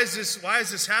 Why is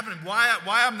this happening? Why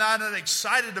I'm not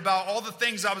excited about all the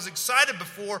things I was excited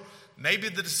before? Maybe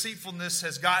the deceitfulness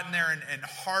has gotten there and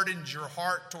hardened your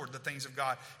heart toward the things of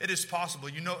God. It is possible.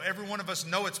 You know, every one of us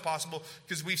know it's possible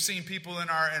because we've seen people in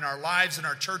our lives and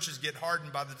our churches get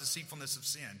hardened by the deceitfulness of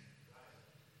sin.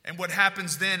 And what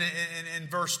happens then in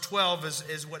verse 12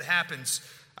 is what happens.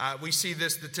 We see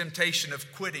this, the temptation of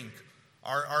quitting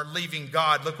or leaving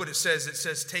God. Look what it says. It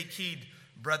says, take heed,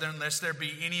 brethren, lest there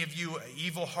be any of you an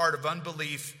evil heart of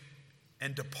unbelief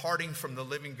and departing from the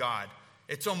living God.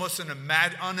 It's almost an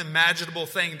unimaginable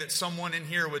thing that someone in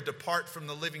here would depart from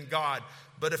the living God.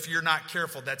 But if you're not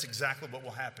careful, that's exactly what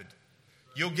will happen.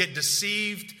 You'll get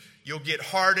deceived. You'll get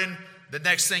hardened. The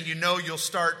next thing you know, you'll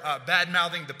start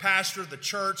bad-mouthing the pastor, the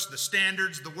church, the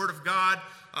standards, the Word of God.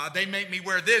 They make me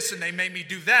wear this, and they make me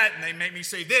do that, and they make me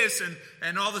say this,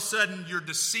 and all of a sudden you're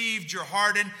deceived, you're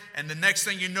hardened, and the next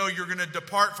thing you know, you're going to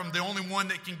depart from the only one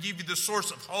that can give you the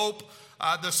source of hope,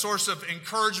 the source of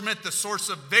encouragement, the source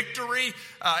of victory,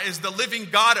 is the living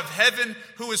God of heaven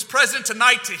who is present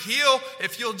tonight to heal.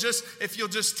 If you'll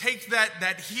just take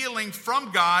that healing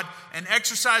from God and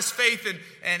exercise faith,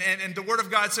 and the Word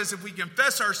of God says if we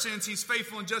confess our sins, He's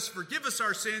faithful and just to forgive us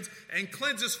our sins and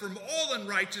cleanse us from all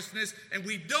unrighteousness, and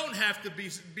we don't have to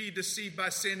be deceived by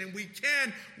sin, and we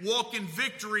can walk in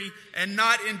victory and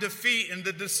not in defeat in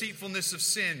the deceitfulness of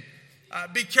sin.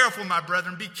 Be careful, my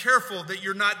brethren. Be careful that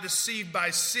you're not deceived by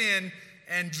sin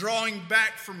and drawing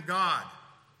back from God.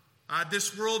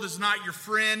 This world is not your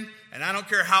friend, and I don't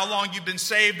care how long you've been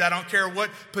saved. I don't care what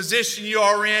position you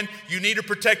are in. You need to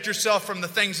protect yourself from the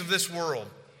things of this world.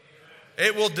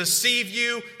 It will deceive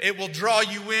you. It will draw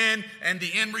you in, and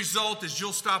the end result is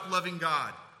you'll stop loving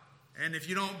God. And if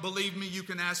you don't believe me, you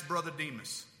can ask Brother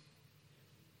Demas.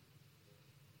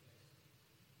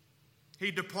 He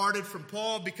departed from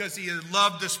Paul because he had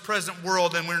loved this present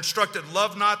world, and we're instructed,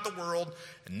 love not the world,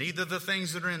 and neither the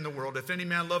things that are in the world. If any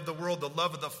man love the world, the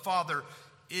love of the Father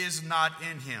is not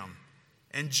in him.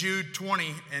 In Jude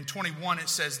 20 and 21, it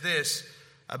says this,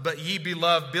 but ye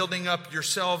beloved, building up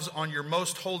yourselves on your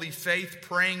most holy faith,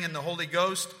 praying in the Holy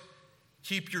Ghost,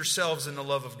 keep yourselves in the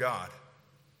love of God.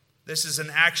 This is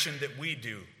an action that we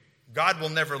do. God will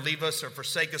never leave us or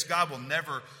forsake us. God will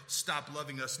never stop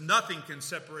loving us. Nothing can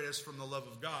separate us from the love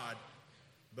of God,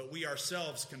 but we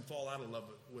ourselves can fall out of love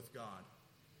with God.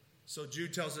 So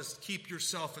Jude tells us, keep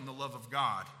yourself in the love of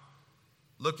God,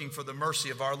 looking for the mercy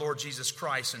of our Lord Jesus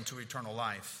Christ into eternal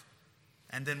life.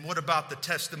 And then what about the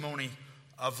testimony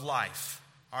of life?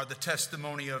 The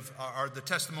testimony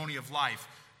of life.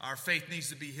 Our faith needs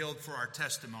to be healed for our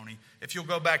testimony. If you'll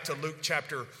go back to Luke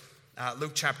chapter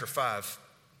 5.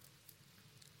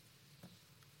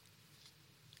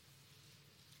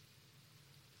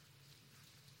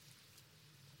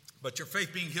 But your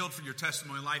faith being healed for your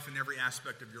testimony life in every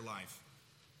aspect of your life.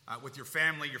 With your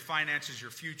family, your finances,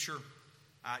 your future,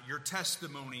 your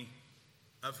testimony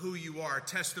of who you are, a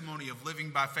testimony of living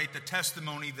by faith, the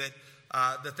testimony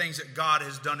that the things that God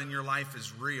has done in your life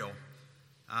is real.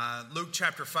 Luke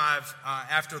chapter 5,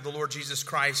 after the Lord Jesus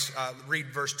Christ,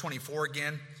 read verse 24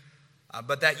 again.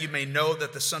 But that you may know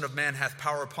that the Son of Man hath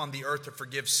power upon the earth to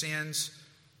forgive sins.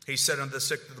 He said unto the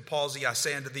sick of the palsy, I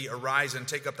say unto thee, arise and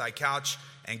take up thy couch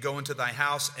and go into thy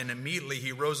house. And immediately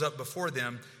he rose up before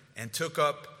them and took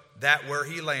up that where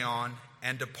he lay on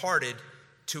and departed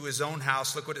to his own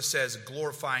house. Look what it says,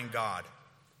 glorifying God.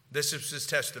 This is his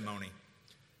testimony.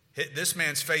 This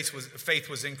man's faith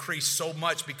was increased so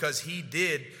much because he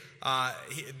did,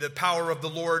 the power of the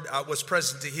Lord was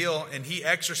present to heal, and he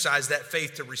exercised that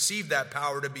faith to receive that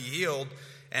power to be healed.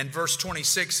 And verse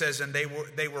 26 says, and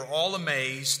they were all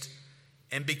amazed,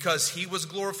 and because he was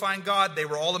glorifying God, they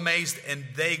were all amazed, and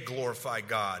they glorified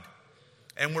God.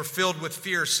 And were filled with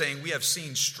fear, saying, we have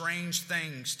seen strange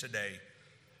things today.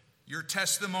 Your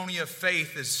testimony of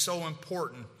faith is so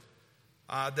important.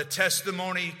 The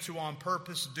testimony to on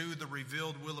purpose do the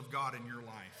revealed will of God in your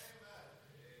life.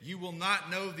 You will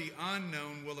not know the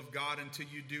unknown will of God until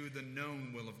you do the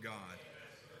known will of God.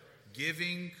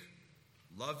 Giving,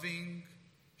 loving,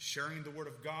 sharing the word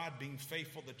of God, being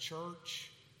faithful to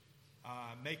church,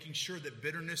 making sure that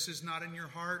bitterness is not in your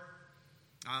heart.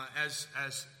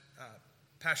 As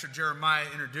Pastor Jeremiah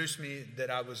introduced me,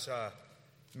 that I was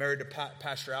married to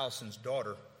Pastor Allison's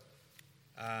daughter.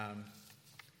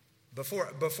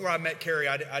 Before I met Carrie,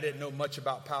 I didn't know much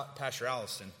about Pastor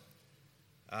Allison.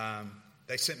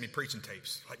 They sent me preaching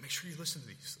tapes. Like, make sure you listen to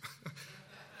these.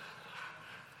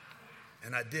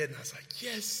 And I did, and I was like,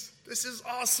 yes, this is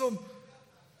awesome.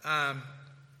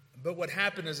 But what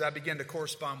happened is I began to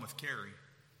correspond with Carrie.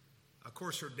 Of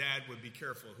course, her dad would be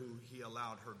careful who he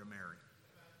allowed her to marry,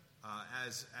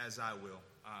 as I will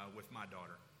with my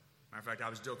daughter. Matter of fact, I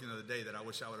was joking the other day that I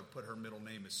wish I would have put her middle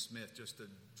name as Smith just to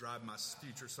drive my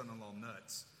future son-in-law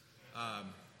nuts.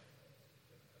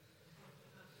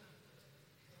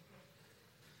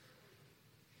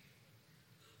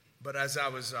 But as I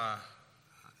was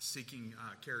seeking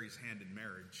Carrie's hand in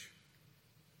marriage,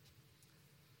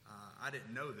 I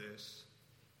didn't know this,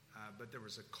 but there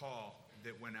was a call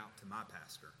that went out to my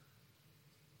pastor.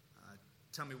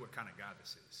 Tell me what kind of guy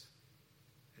this is.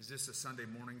 Is this a Sunday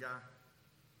morning guy?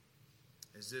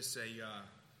 Is this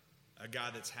a guy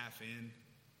that's half in?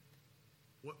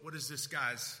 What is this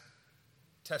guy's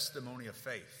testimony of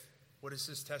faith? What is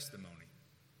his testimony?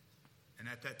 And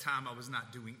at that time, I was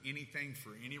not doing anything for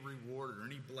any reward or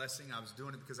any blessing. I was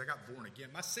doing it because I got born again.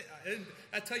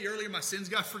 I tell you earlier, my sins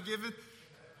got forgiven.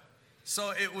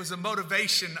 So it was a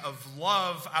motivation of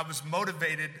love. I was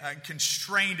motivated,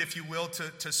 constrained, if you will,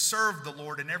 to serve the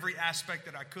Lord in every aspect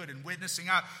that I could. In witnessing,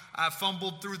 I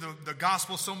fumbled through the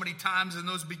gospel so many times in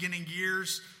those beginning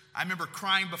years. I remember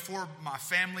crying before my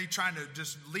family, trying to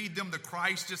just lead them to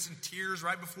Christ, just in tears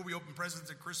right before we opened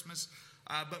presents at Christmas.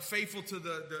 But faithful to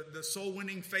the soul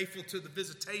winning, faithful to the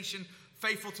visitation,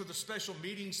 faithful to the special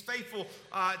meetings, faithful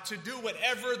to do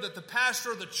whatever that the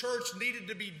pastor of the church needed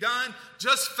to be done,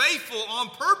 just faithful on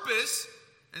purpose.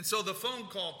 And so the phone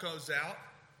call goes out.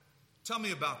 Tell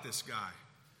me about this guy.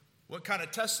 What kind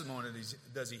of testimony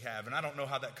does he have? And I don't know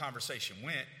how that conversation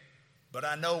went, but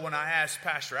I know when I asked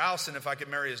Pastor Allison if I could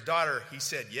marry his daughter, he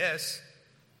said yes.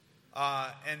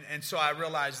 And so I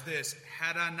realized this: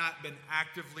 had I not been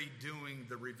actively doing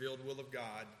the revealed will of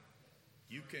God,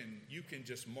 you can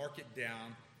just mark it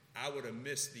down. I would have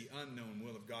missed the unknown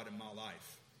will of God in my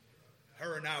life.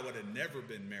 Her and I would have never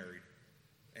been married.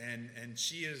 And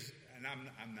she is, and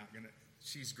I'm not gonna.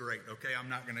 She's great, okay? I'm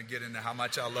not going to get into how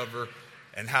much I love her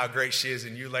and how great she is.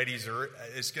 And you ladies,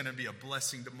 it's going to be a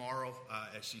blessing tomorrow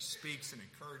as she speaks and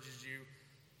encourages you.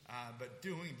 But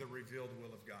doing the revealed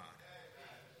will of God.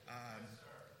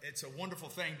 It's a wonderful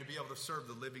thing to be able to serve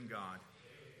the living God.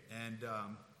 And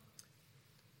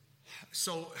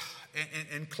so,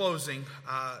 in closing,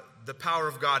 the power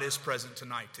of God is present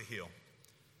tonight to heal.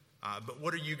 But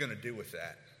what are you going to do with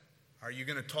that? Are you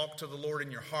going to talk to the Lord in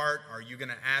your heart? Are you going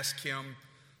to ask Him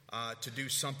to do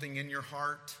something in your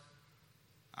heart?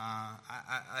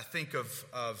 I think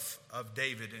of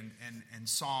David in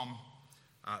Psalm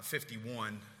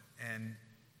 51, and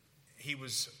he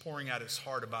was pouring out his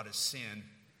heart about his sin.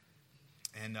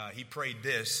 And he prayed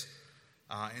this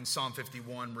in Psalm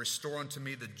 51, "Restore unto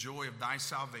me the joy of thy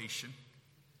salvation,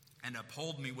 and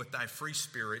uphold me with thy free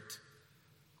spirit.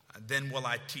 Then will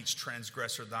I teach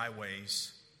transgressor thy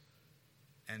ways,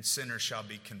 and sinners shall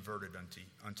be converted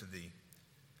unto thee."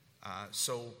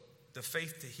 So the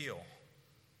faith to heal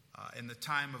in the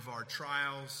time of our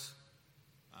trials,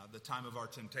 the time of our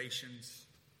temptations,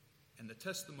 and the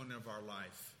testimony of our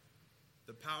life.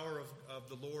 The power of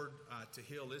the Lord to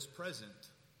heal is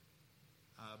present,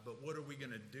 but what are we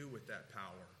going to do with that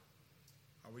power?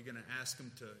 Are we going to ask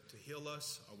Him to heal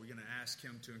us? Are we going to ask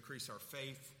Him to increase our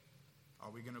faith? Are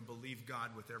we going to believe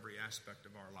God with every aspect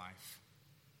of our life?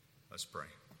 Let's pray.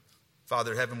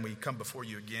 Father in heaven, we come before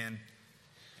you again,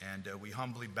 and we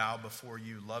humbly bow before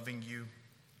you, loving you,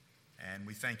 and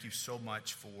we thank you so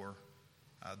much for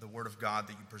the Word of God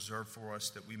that you preserve for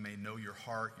us, that we may know your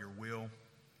heart, your will.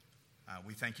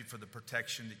 We thank you for the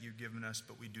protection that you've given us,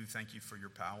 but we do thank you for your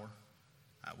power.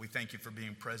 We thank you for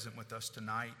being present with us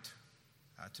tonight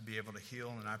to be able to heal,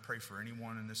 and I pray for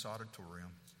anyone in this auditorium.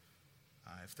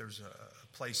 If there's a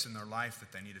place in their life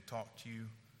that they need to talk to you,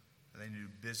 they need to do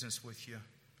business with you,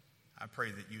 I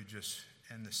pray that you just,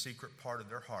 in the secret part of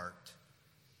their heart,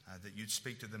 that you'd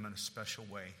speak to them in a special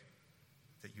way,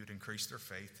 that you'd increase their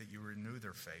faith, that you renew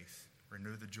their faith,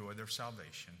 renew the joy of their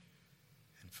salvation.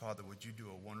 And Father, would you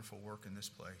do a wonderful work in this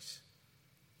place?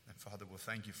 And Father, we'll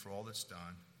thank you for all that's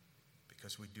done,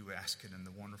 because we do ask it in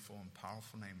the wonderful and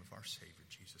powerful name of our Savior,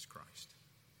 Jesus Christ.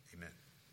 Amen.